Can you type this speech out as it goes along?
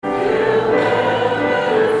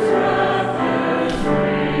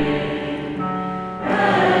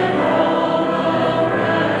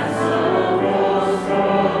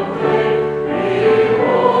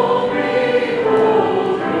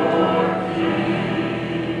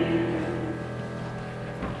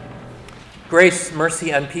Grace,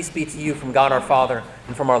 mercy, and peace be to you from God our Father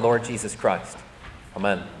and from our Lord Jesus Christ.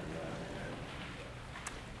 Amen.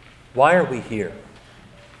 Why are we here?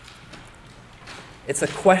 It's a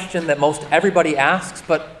question that most everybody asks,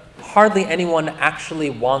 but hardly anyone actually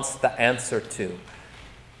wants the answer to.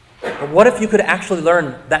 But what if you could actually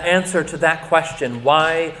learn the answer to that question,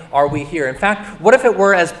 why are we here? In fact, what if it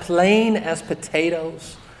were as plain as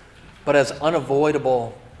potatoes, but as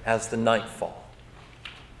unavoidable as the nightfall?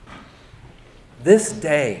 This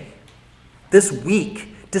day, this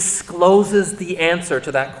week, discloses the answer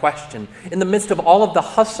to that question. In the midst of all of the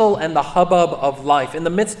hustle and the hubbub of life, in the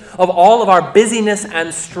midst of all of our busyness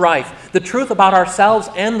and strife, the truth about ourselves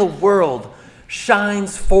and the world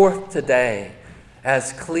shines forth today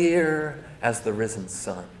as clear as the risen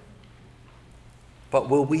sun. But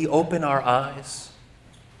will we open our eyes,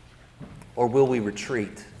 or will we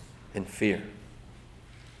retreat in fear?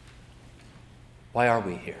 Why are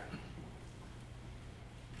we here?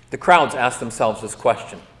 The crowds ask themselves this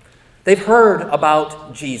question. They've heard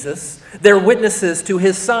about Jesus. They're witnesses to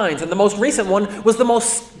his signs, and the most recent one was the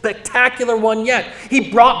most spectacular one yet.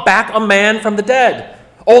 He brought back a man from the dead.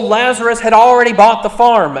 Old Lazarus had already bought the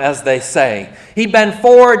farm, as they say. He'd been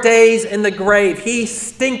 4 days in the grave. He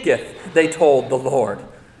stinketh, they told the Lord.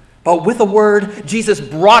 But with a word, Jesus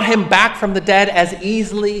brought him back from the dead as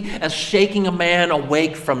easily as shaking a man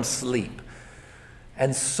awake from sleep.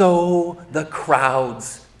 And so the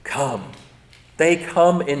crowds come. They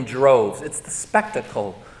come in droves. It's the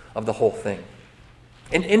spectacle of the whole thing.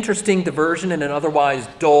 An interesting diversion in an otherwise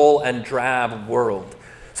dull and drab world.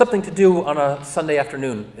 Something to do on a Sunday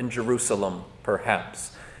afternoon in Jerusalem,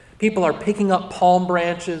 perhaps. People are picking up palm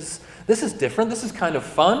branches. This is different. This is kind of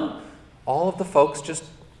fun. All of the folks just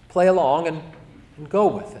play along and go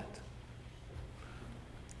with it.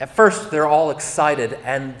 At first, they're all excited,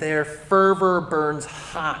 and their fervor burns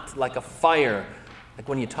hot like a fire, like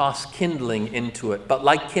when you toss kindling into it. But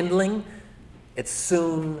like kindling, it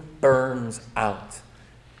soon burns out.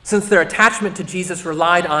 Since their attachment to Jesus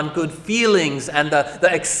relied on good feelings and the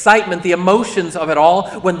excitement, the emotions of it all,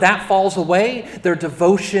 when that falls away, their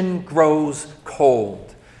devotion grows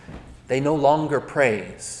cold. They no longer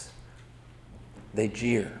praise. They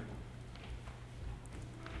jeer.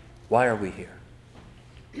 Why are we here?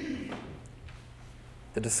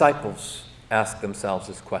 The disciples ask themselves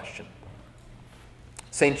this question.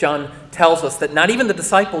 St. John tells us that not even the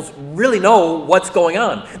disciples really know what's going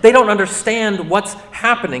on. They don't understand what's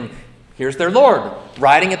happening. Here's their Lord,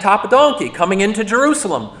 riding atop a donkey, coming into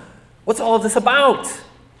Jerusalem. What's all of this about?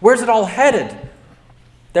 Where's it all headed?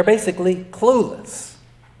 They're basically clueless,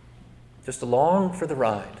 just along for the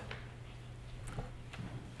ride.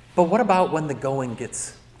 But what about when the going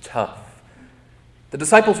gets tough? The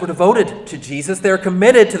disciples were devoted to Jesus. They're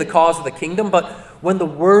committed to the cause of the kingdom. But when the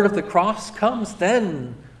word of the cross comes,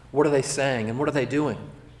 then what are they saying and what are they doing?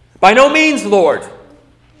 By no means, Lord.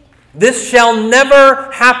 This shall never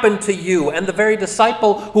happen to you. And the very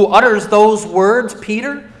disciple who utters those words,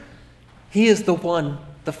 Peter, he is the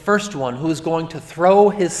first one who is going to throw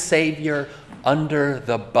his Savior under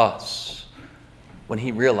the bus when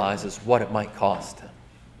he realizes what it might cost him.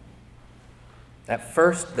 At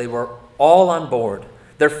first, they were all on board.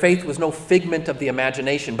 Their faith was no figment of the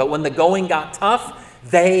imagination. But when the going got tough,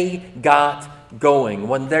 they got going.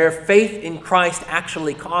 When their faith in Christ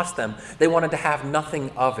actually cost them, they wanted to have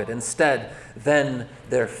nothing of it. Instead, then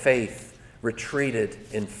their faith retreated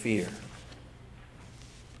in fear.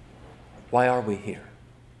 Why are we here?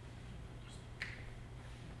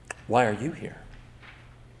 Why are you here?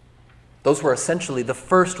 Those were essentially the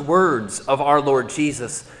first words of our Lord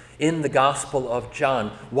Jesus in the Gospel of John.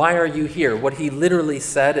 Why are you here? What he literally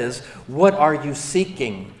said is, what are you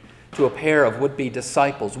seeking to a pair of would-be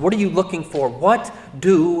disciples? What are you looking for? What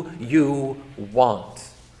do you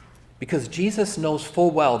want? Because Jesus knows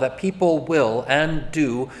full well that people will and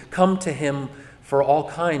do come to him for all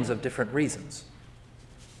kinds of different reasons.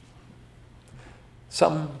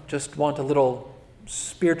 Some just want a little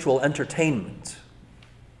spiritual entertainment.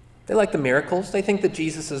 They like the miracles. They think that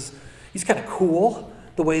he's kind of cool.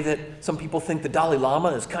 The way that some people think the Dalai Lama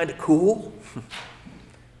is kind of cool.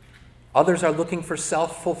 Others are looking for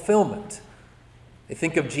self-fulfillment. They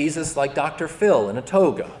think of Jesus like Dr. Phil in a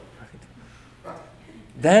toga. Right?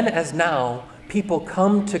 Then as now, people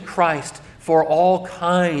come to Christ for all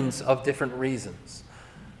kinds of different reasons.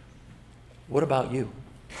 What about you?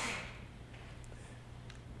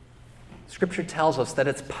 Scripture tells us that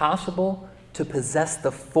it's possible to possess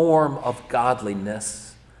the form of godliness,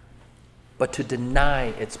 but to deny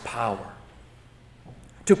its power.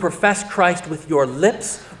 To profess Christ with your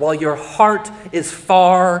lips while your heart is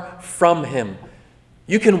far from him.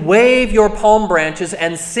 You can wave your palm branches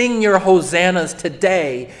and sing your hosannas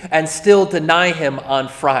today and still deny him on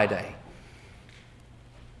Friday.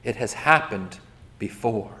 It has happened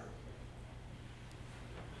before.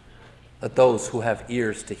 Let those who have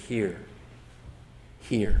ears to hear,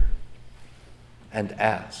 hear and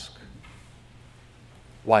ask,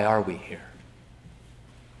 why are we here?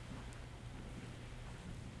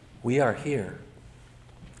 We are here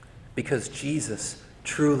because Jesus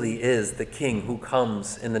truly is the King who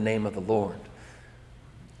comes in the name of the Lord.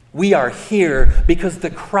 We are here because the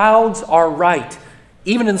crowds are right,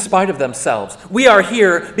 even in spite of themselves. We are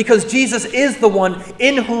here because Jesus is the one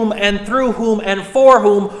in whom and through whom and for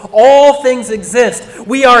whom all things exist.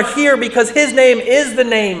 We are here because his name is the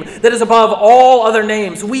name that is above all other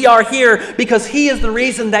names. We are here because he is the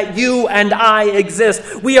reason that you and I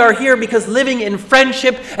exist. We are here because living in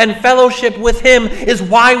friendship and fellowship with him is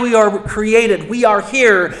why we are created. We are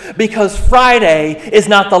here because Friday is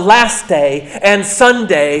not the last day and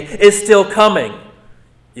Sunday is still coming.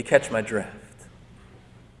 You catch my drift?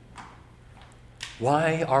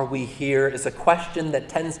 Why are we here is a question that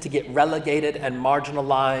tends to get relegated and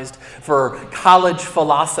marginalized for college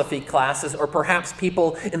philosophy classes or perhaps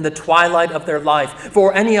people in the twilight of their life.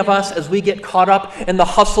 For any of us, as we get caught up in the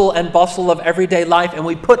hustle and bustle of everyday life and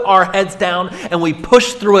we put our heads down and we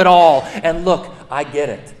push through it all. And look, I get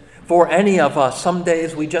it. For any of us, some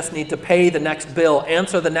days we just need to pay the next bill,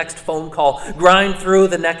 answer the next phone call, grind through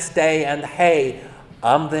the next day, and hey,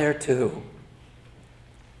 I'm there too.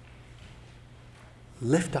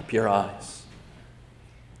 Lift up your eyes.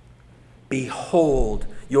 Behold,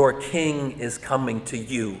 your King is coming to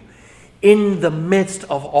you. In the midst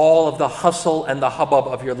of all of the hustle and the hubbub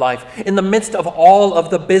of your life, in the midst of all of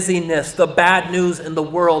the busyness, the bad news in the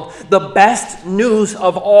world, the best news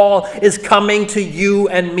of all is coming to you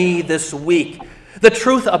and me this week. The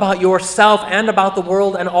truth about yourself and about the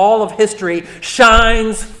world and all of history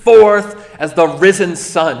shines forth as the risen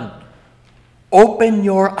sun. Open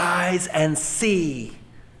your eyes and see.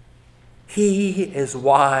 He is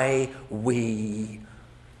why we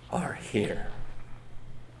are here.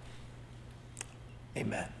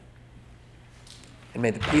 Amen. And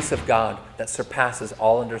may the peace of God that surpasses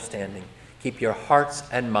all understanding keep your hearts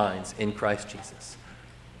and minds in Christ Jesus.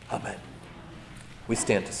 Amen. We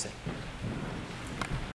stand to sing.